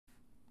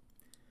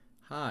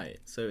Hi,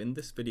 so in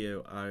this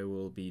video I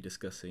will be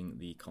discussing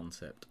the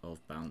concept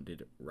of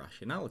bounded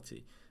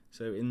rationality.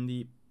 So in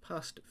the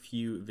past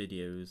few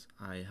videos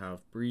I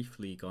have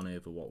briefly gone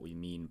over what we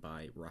mean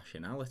by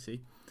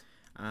rationality,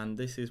 and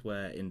this is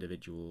where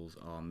individuals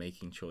are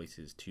making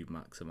choices to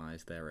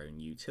maximize their own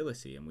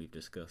utility, and we've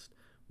discussed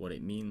what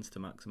it means to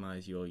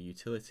maximize your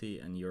utility,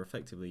 and you're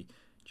effectively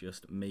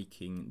just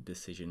making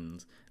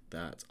decisions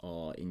that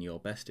are in your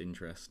best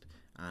interest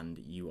and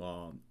you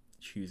are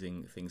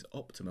choosing things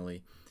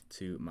optimally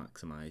to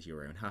maximize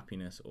your own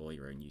happiness or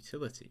your own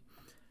utility.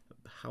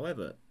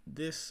 However,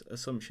 this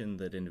assumption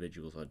that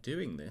individuals are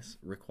doing this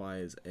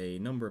requires a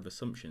number of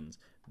assumptions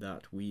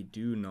that we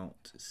do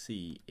not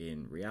see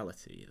in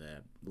reality. There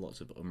are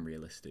lots of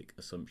unrealistic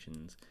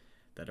assumptions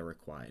that are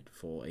required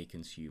for a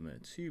consumer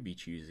to be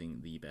choosing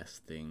the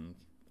best thing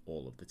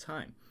all of the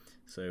time.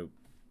 So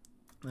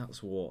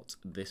that's what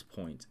this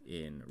point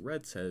in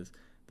red says,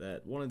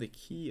 that one of the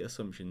key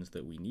assumptions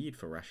that we need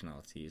for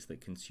rationality is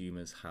that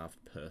consumers have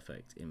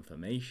perfect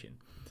information.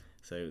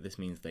 So this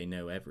means they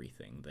know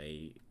everything.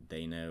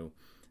 They know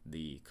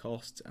the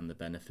costs and the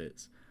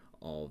benefits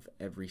of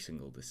every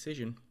single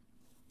decision,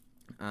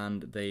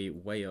 and they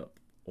weigh up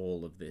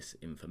all of this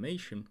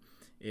information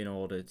in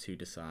order to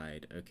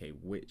decide, okay,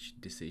 which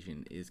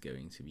decision is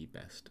going to be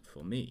best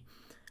for me.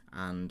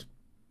 And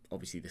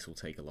obviously this will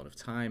take a lot of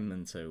time,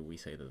 and so we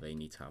say that they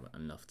need to have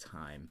enough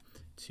time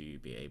to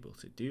be able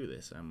to do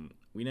this. And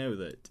we know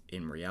that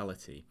in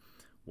reality,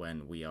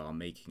 when we are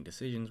making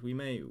decisions, we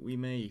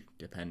may,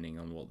 depending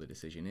on what the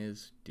decision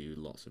is, do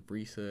lots of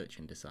research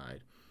and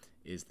decide,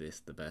 is this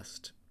the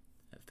best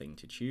thing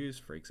to choose?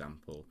 For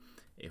example,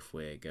 if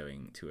we're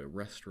going to a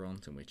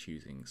restaurant and we're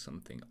choosing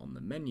something on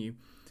the menu,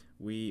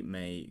 we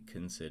may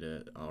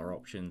consider our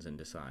options and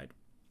decide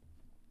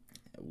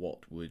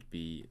what would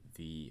be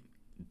the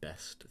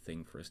best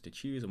thing for us to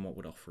choose and what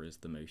would offer us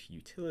the most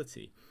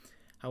utility.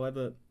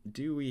 However,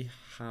 do we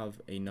have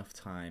enough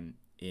time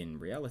in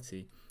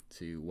reality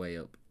to weigh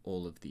up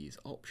all of these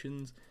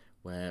options,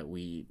 where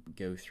we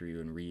go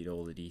through and read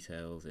all the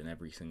details in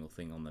every single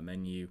thing on the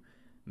menu,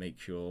 make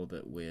sure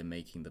that we're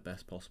making the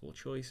best possible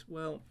choice?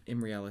 Well,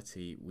 in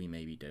reality, we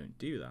maybe don't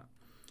do that.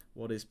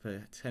 What is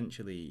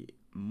potentially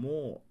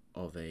more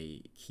of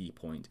a key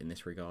point in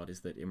this regard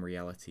is that in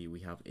reality we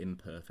have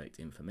imperfect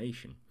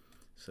information.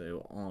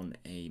 So on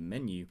a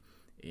menu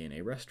in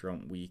a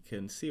restaurant, we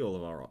can see all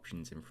of our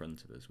options in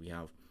front of us. We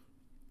have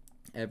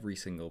every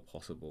single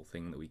possible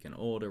thing that we can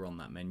order on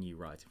that menu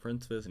right in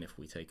front of us, and if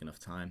we take enough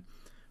time,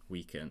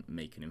 we can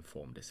make an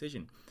informed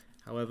decision.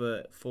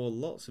 However, for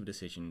lots of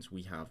decisions,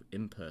 we have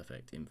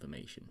imperfect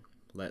information.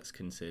 Let's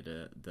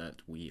consider that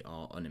we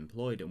are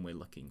unemployed and we're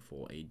looking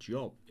for a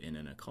job in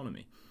an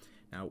economy.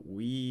 Now,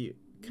 we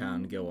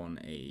can go on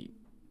a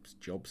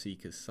job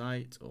seeker's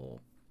site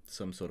or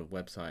some sort of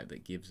website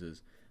that gives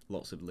us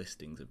lots of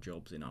listings of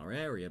jobs in our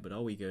area, but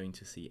are we going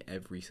to see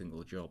every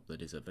single job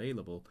that is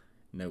available?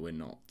 No, we're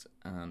not.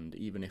 And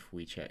even if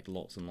we checked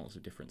lots and lots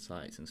of different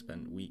sites and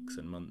spent weeks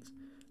and months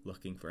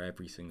looking for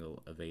every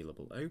single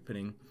available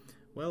opening,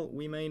 well,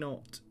 we may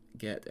not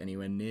get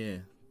anywhere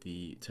near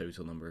the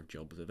total number of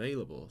jobs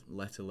available,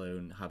 let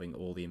alone having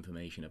all the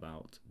information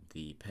about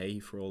the pay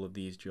for all of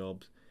these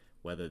jobs,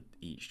 whether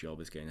each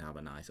job is going to have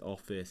a nice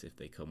office, if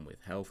they come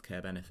with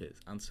healthcare benefits,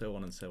 and so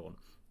on and so on.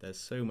 There's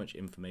so much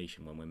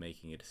information when we're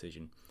making a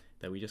decision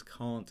that we just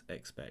can't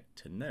expect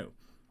to know.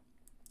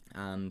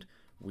 And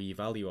we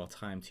value our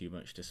time too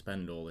much to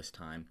spend all this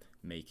time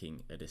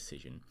making a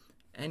decision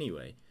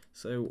anyway.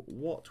 So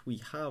what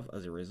we have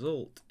as a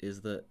result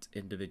is that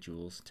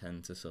individuals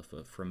tend to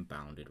suffer from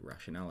bounded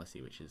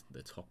rationality, which is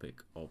the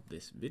topic of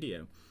this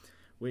video,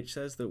 which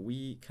says that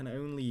we can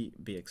only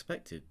be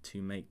expected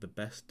to make the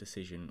best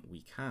decision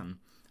we can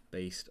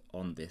based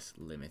on this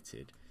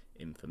limited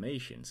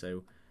information.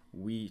 So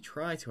we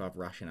try to have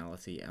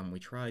rationality and we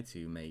try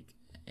to make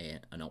an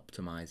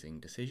optimizing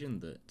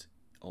decision that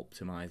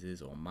optimizes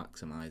or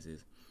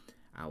maximizes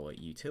our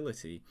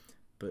utility,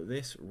 but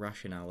this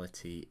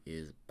rationality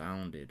is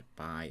bounded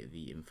by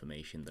the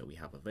information that we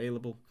have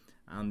available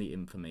and the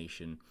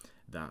information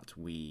that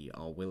we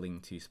are willing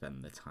to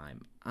spend the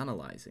time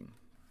analyzing.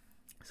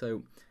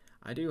 So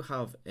I do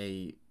have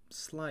a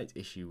slight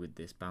issue with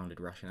this bounded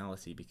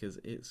rationality because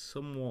it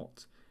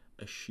somewhat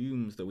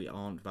assumes that we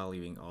aren't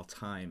valuing our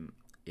time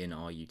in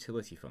our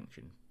utility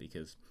function,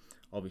 because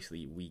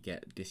obviously we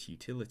get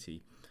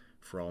disutility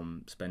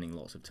from spending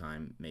lots of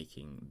time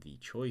making the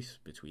choice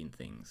between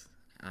things.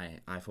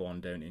 I for one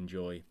don't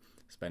enjoy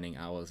spending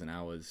hours and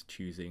hours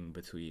choosing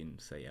between,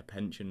 say, a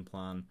pension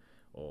plan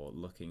or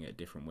looking at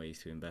different ways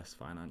to invest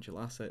financial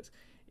assets.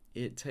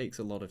 It takes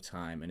a lot of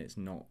time and it's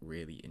not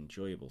really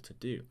enjoyable to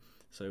do.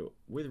 So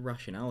with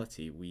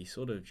rationality, we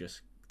sort of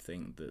just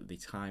think that the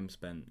time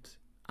spent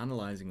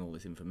analysing all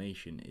this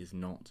information is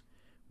not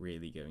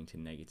really going to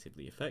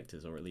negatively affect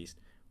us, or at least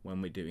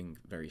when we're doing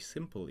very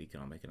simple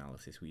economic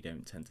analysis, we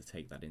don't tend to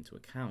take that into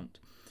account.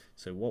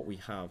 So what we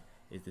have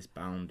is this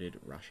bounded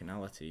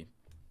rationality,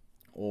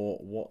 or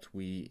what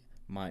we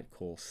might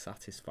call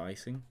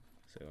satisficing.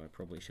 So I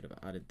probably should have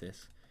added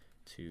this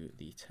to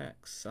the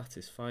text,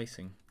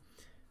 satisficing.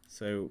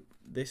 So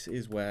this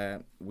is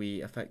where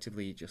we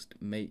effectively just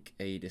make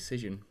a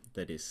decision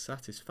that is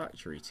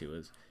satisfactory to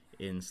us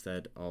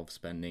instead of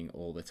spending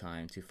all the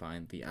time to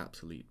find the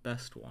absolute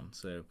best one.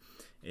 So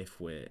if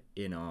we're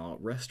in our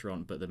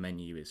restaurant but the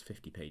menu is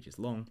 50 pages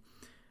long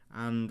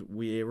and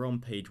we're on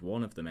page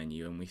 1 of the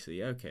menu and we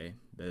see, okay,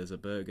 there's a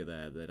burger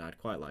there that I'd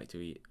quite like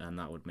to eat and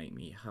that would make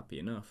me happy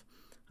enough,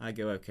 I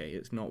go, okay,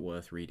 it's not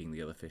worth reading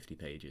the other 50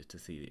 pages to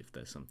see if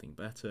there's something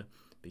better,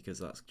 because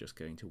that's just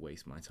going to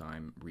waste my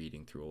time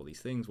reading through all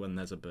these things when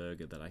there's a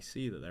burger that I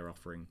see that they're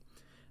offering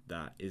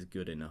that is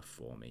good enough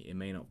for me. It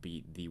may not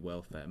be the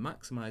welfare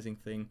maximising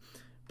thing,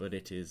 but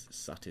it is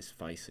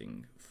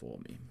satisficing for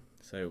me.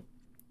 So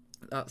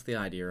that's the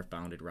idea of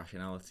bounded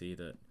rationality,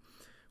 that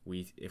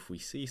if we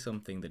see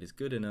something that is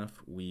good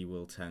enough, we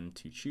will tend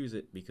to choose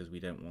it because we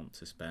don't want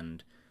to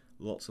spend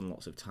lots and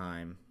lots of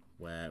time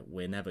where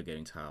we're never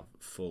going to have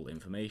full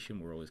information.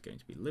 We're always going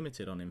to be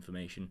limited on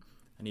information,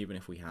 and even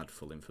if we had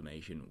full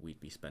information, we'd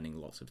be spending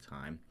lots of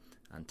time,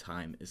 and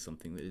time is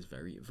something that is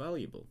very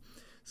valuable.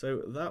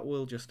 So that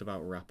will just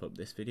about wrap up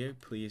this video.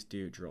 Please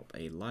do drop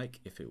a like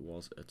if it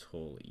was at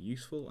all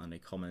useful, and a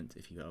comment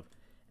if you have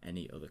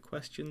any other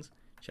questions.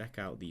 Check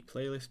out the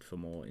playlist for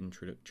more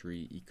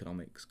introductory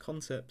economics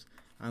concepts,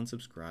 and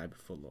subscribe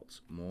for lots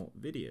more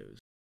videos.